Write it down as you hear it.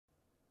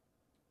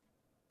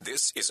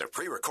This is a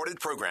pre-recorded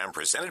program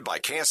presented by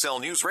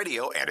KSL News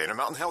Radio and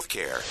Intermountain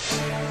Healthcare.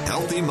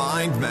 Healthy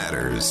Mind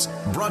Matters,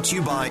 brought to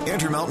you by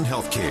Intermountain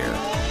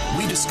Healthcare.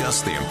 We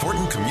discuss the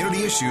important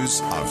community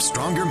issues of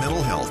stronger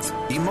mental health,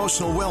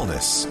 emotional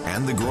wellness,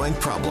 and the growing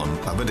problem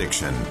of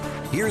addiction.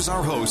 Here's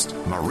our host,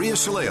 Maria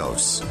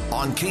Shilaos,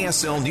 on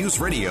KSL News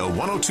Radio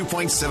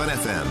 102.7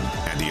 FM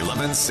and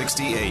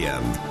 1160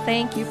 AM.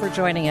 Thank you for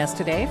joining us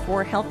today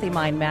for Healthy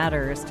Mind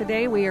Matters.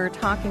 Today we are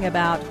talking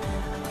about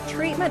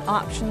treatment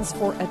options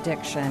for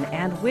addiction.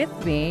 And with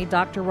me,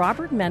 Dr.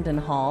 Robert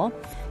Mendenhall.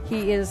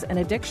 He is an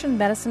addiction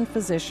medicine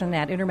physician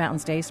at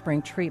Intermountain's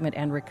Dayspring Treatment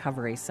and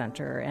Recovery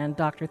Center. And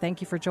Doctor, thank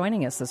you for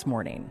joining us this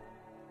morning.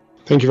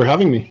 Thank you for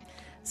having me.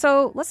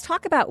 So let's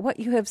talk about what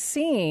you have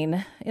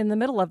seen in the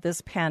middle of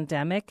this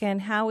pandemic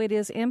and how it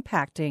is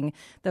impacting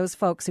those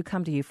folks who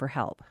come to you for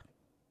help.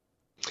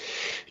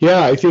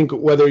 Yeah, I think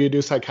whether you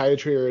do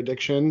psychiatry or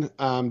addiction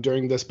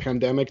during this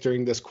pandemic,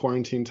 during this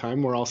quarantine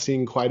time, we're all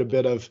seeing quite a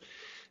bit of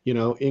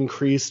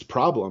increased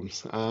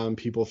problems,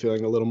 people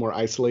feeling a little more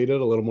isolated,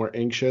 a little more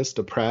anxious,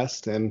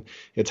 depressed, and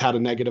it's had a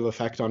negative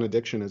effect on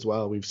addiction as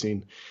well. We've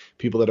seen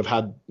people that have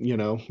had,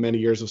 many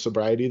years of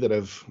sobriety that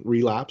have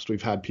relapsed.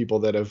 We've had people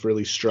that have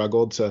really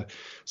struggled to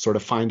sort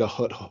of find a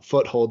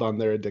foothold on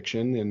their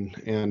addiction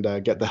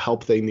and get the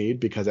help they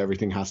need because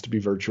everything has to be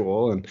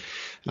virtual. And,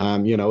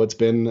 it's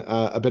been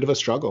a bit of a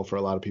struggle for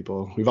a lot of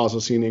people. We've also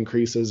seen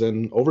increases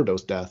in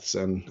overdose deaths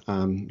and,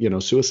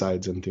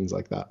 suicides and things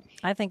like that.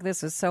 I think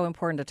this is so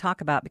important to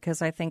talk about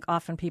because I think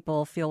often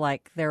people feel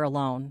like they're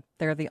alone.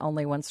 They're the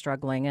only ones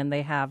struggling, and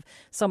they have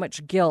so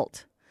much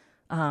guilt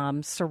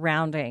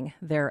surrounding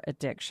their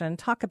addiction.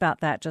 Talk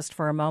about that just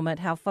for a moment,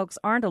 how folks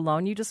aren't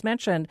alone. You just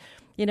mentioned,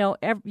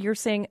 you're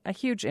seeing a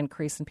huge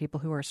increase in people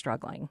who are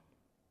struggling.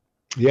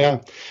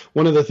 Yeah.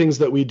 One of the things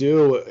that we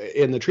do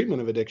in the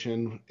treatment of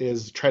addiction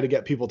is try to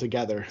get people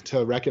together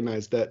to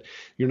recognize that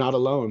you're not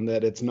alone,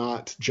 that it's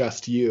not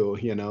just you,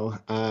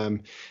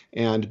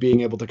 and being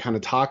able to kind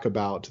of talk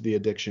about the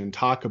addiction,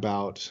 talk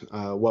about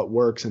what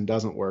works and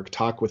doesn't work,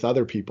 talk with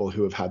other people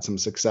who have had some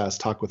success,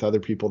 talk with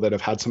other people that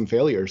have had some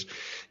failures,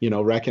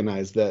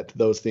 recognize that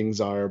those things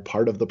are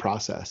part of the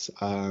process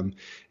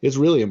is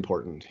really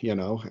important,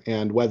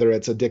 and whether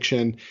it's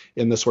addiction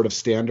in the sort of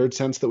standard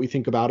sense that we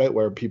think about it,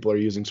 where people are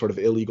using sort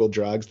of illegal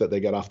drugs that they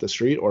get off the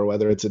street, or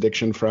whether it's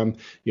addiction from,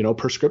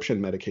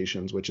 prescription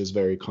medications, which is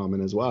very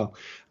common as well.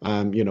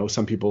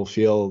 Some people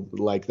feel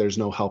like there's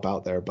no help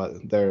out there,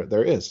 but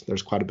there is.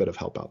 There's quite a bit of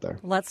help out there.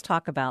 Let's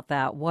talk about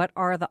that. What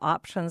are the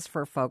options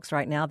for folks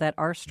right now that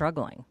are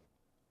struggling?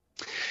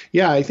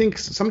 Yeah, I think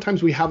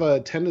sometimes we have a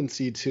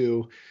tendency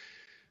to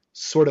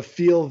sort of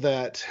feel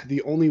that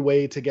the only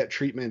way to get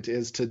treatment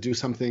is to do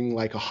something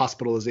like a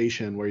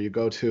hospitalization where you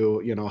go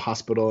to, a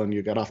hospital and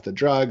you get off the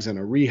drugs, and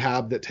a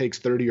rehab that takes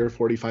 30 or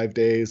 45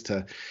 days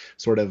to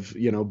sort of,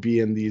 be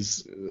in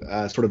these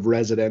sort of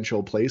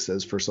residential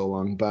places for so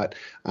long. But,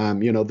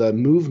 the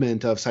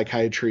movement of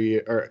psychiatry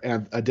or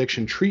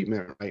addiction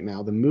treatment right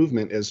now, the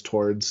movement is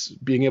towards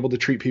being able to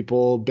treat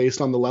people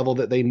based on the level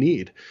that they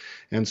need.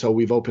 And so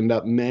we've opened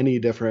up many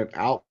different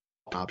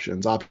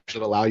options that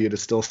allow you to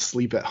still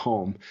sleep at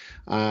home,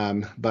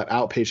 but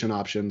outpatient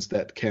options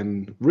that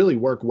can really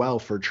work well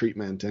for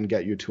treatment and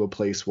get you to a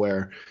place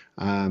where,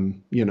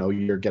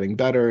 you're getting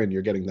better and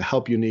you're getting the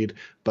help you need,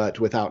 but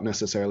without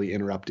necessarily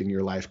interrupting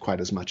your life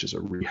quite as much as a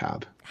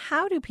rehab.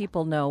 How do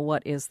people know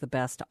what is the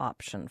best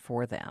option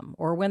for them,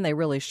 or when they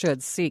really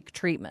should seek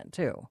treatment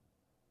too?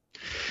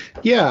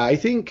 Yeah, I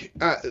think,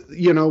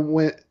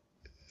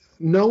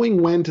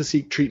 knowing when to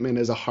seek treatment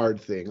is a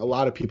hard thing. A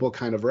lot of people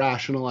kind of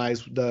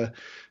rationalize the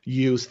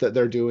use that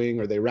they're doing,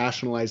 or they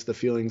rationalize the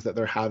feelings that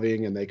they're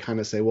having, and they kind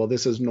of say, well,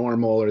 this is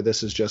normal, or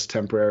this is just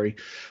temporary.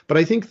 But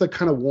I think the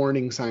kind of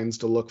warning signs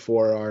to look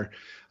for are,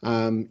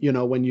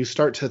 when you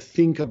start to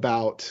think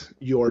about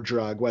your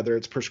drug, whether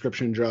it's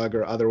prescription drug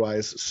or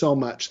otherwise, so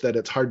much that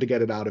it's hard to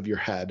get it out of your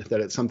head, that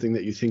it's something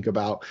that you think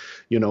about,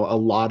 a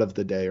lot of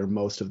the day or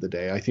most of the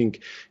day. I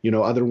think,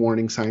 other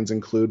warning signs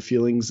include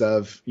feelings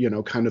of,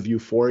 kind of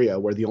euphoria,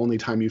 where the only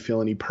time you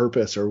feel any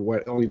purpose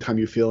or only time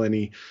you feel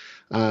any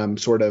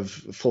sort of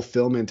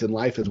fulfillment in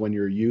life is when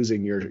you're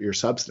using your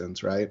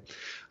substance, right?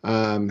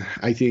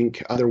 I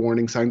think other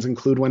warning signs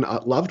include when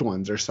loved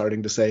ones are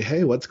starting to say,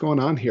 hey, what's going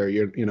on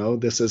here?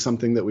 This is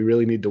something that we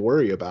really need to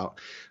worry about.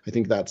 I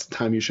think that's the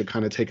time you should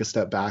kind of take a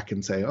step back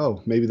and say,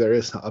 oh, maybe there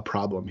is a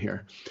problem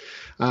here.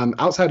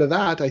 Outside of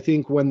that, I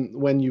think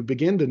when you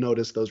begin to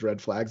notice those red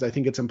flags, I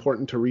think it's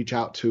important to reach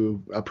out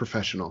to a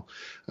professional,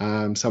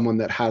 someone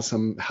that has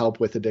some help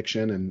with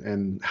addiction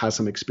and has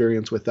some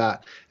experience with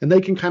that, and they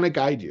can kind of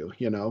guide you.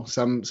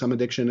 Some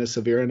addiction is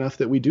severe enough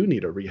that we do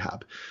need a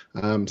rehab.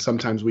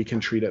 Sometimes we can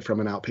treat it from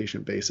an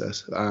outpatient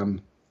basis.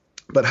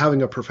 But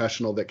having a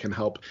professional that can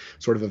help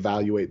sort of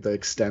evaluate the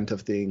extent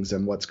of things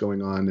and what's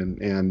going on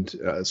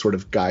and sort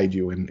of guide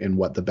you in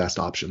what the best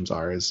options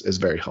are is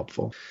very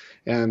helpful.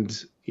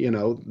 And,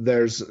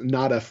 there's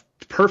not a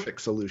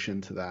perfect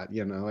solution to that.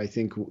 I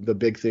think the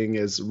big thing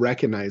is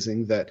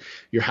recognizing that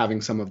you're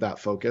having some of that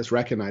focus,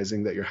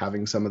 recognizing that you're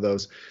having some of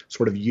those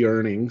sort of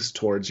yearnings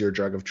towards your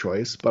drug of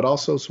choice, but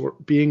also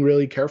being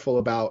really careful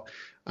about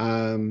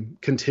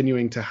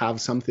continuing to have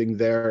something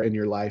there in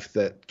your life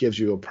that gives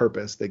you a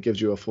purpose, that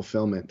gives you a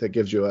fulfillment, that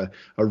gives you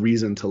a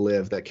reason to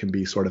live that can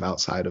be sort of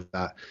outside of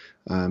that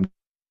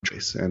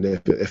choice. And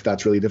if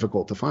that's really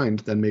difficult to find,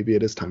 then maybe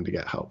it is time to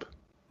get help.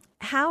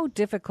 How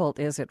difficult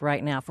is it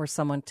right now for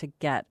someone to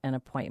get an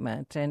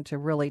appointment and to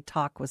really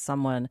talk with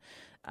someone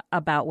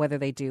about whether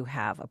they do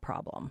have a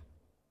problem?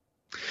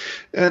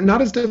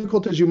 Not as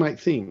difficult as you might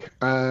think.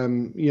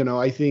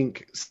 I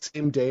think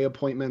same-day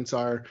appointments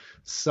are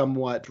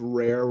somewhat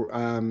rare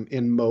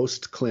in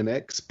most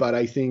clinics, but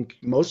I think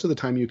most of the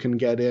time you can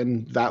get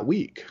in that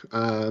week,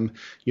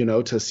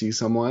 to see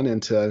someone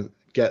and to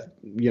get,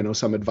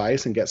 some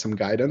advice and get some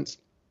guidance.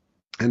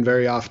 And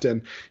very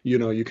often,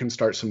 you can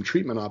start some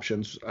treatment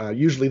options.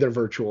 Usually they're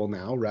virtual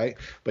now, right?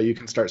 But you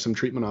can start some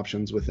treatment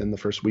options within the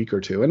first week or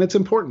two. And it's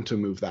important to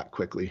move that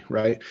quickly,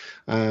 right?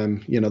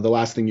 The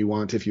last thing you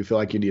want if you feel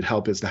like you need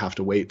help is to have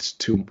to wait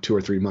two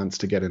or 3 months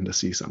to get in to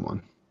see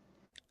someone.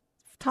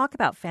 Talk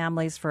about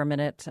families for a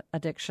minute.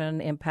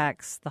 Addiction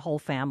impacts the whole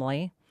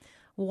family.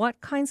 What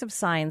kinds of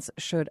signs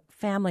should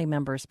family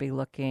members be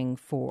looking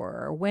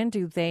for? When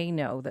do they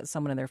know that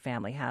someone in their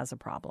family has a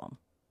problem?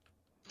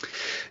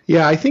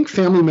 Yeah, I think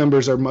family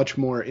members are much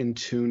more in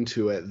tune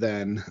to it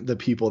than the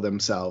people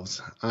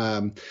themselves.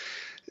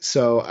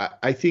 So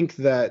I think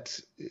that,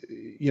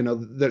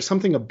 there's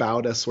something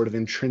about us sort of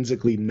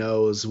intrinsically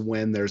knows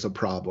when there's a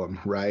problem,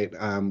 right,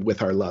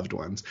 with our loved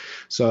ones.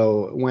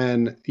 So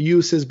when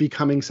use is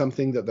becoming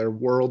something that their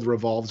world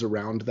revolves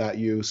around that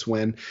use,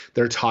 when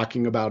they're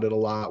talking about it a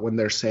lot, when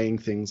they're saying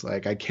things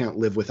like, I can't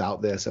live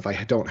without this. If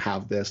I don't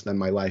have this, then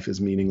my life is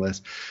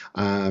meaningless.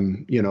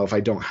 If I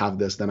don't have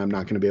this, then I'm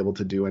not going to be able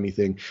to do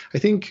anything. I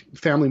think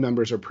family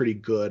members are pretty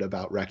good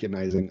about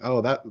recognizing,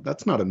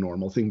 that's not a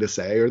normal thing to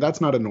say, or that's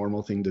not a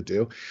normal thing to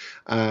do.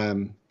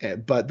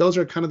 But those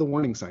are kind of the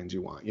warning signs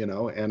you want,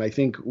 and I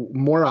think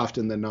more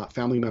often than not,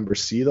 family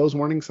members see those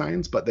warning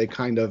signs, but they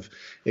kind of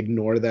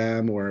ignore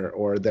them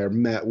or they're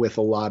met with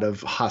a lot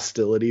of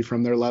hostility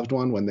from their loved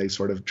one when they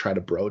sort of try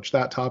to broach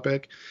that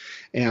topic.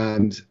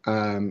 And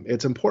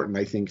it's important,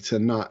 I think, to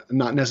not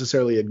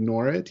necessarily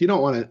ignore it. You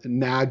don't want to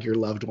nag your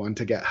loved one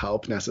to get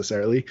help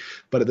necessarily,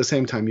 but at the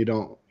same time, you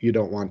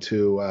don't want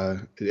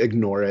to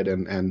ignore it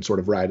and sort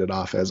of write it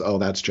off as,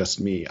 that's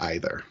just me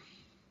either.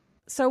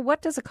 So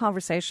what does a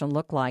conversation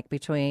look like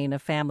between a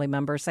family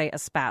member, say a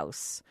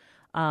spouse,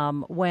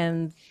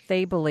 when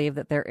they believe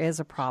that there is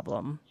a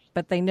problem,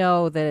 but they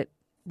know that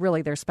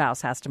really their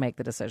spouse has to make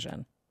the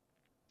decision?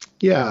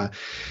 Yeah.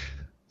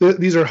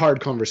 These are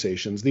hard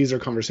conversations. These are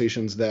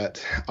conversations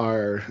that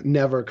are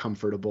never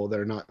comfortable.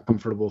 They're not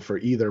comfortable for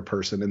either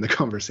person in the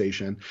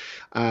conversation.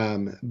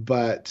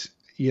 But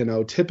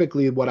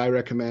typically what I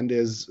recommend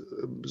is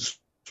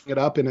it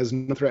up in as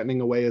non-threatening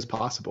a way as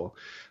possible,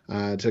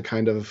 to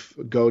kind of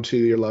go to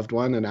your loved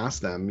one and ask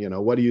them,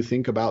 what do you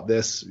think about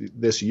this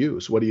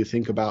use? What do you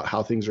think about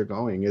how things are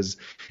going? Is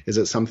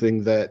it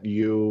something that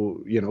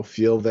you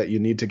feel that you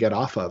need to get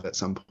off of at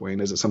some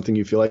point? Is it something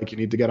you feel like you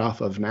need to get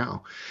off of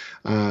now?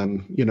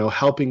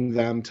 Helping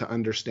them to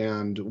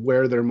understand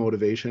where their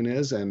motivation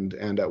is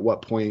and at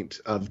what point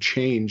of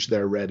change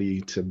they're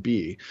ready to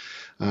be.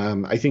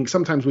 I think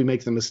sometimes we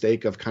make the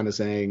mistake of kind of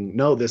saying,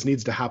 no, this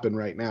needs to happen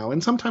right now.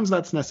 And sometimes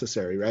that's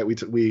necessary, right?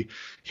 We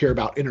hear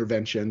about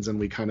interventions and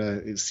we kind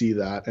of see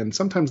that. And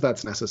sometimes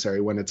that's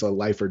necessary when it's a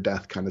life or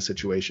death kind of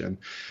situation.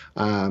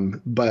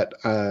 But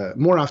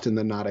more often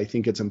than not, I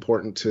think it's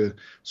important to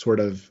sort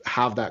of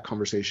have that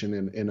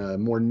conversation in a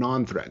more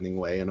non-threatening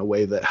way, in a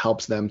way that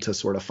helps them to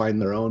sort of find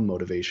their own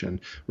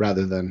motivation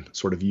rather than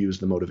sort of use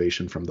the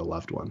motivation from the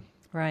loved one.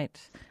 Right.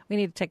 We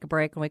need to take a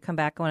break. When we come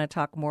back, I want to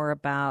talk more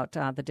about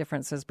the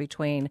differences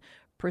between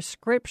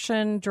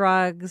prescription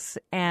drugs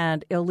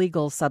and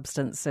illegal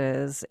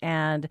substances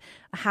and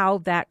how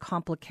that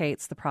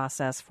complicates the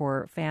process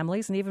for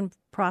families and even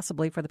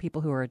possibly for the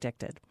people who are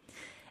addicted.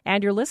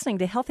 And you're listening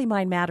to Healthy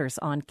Mind Matters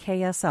on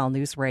KSL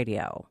News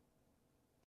Radio.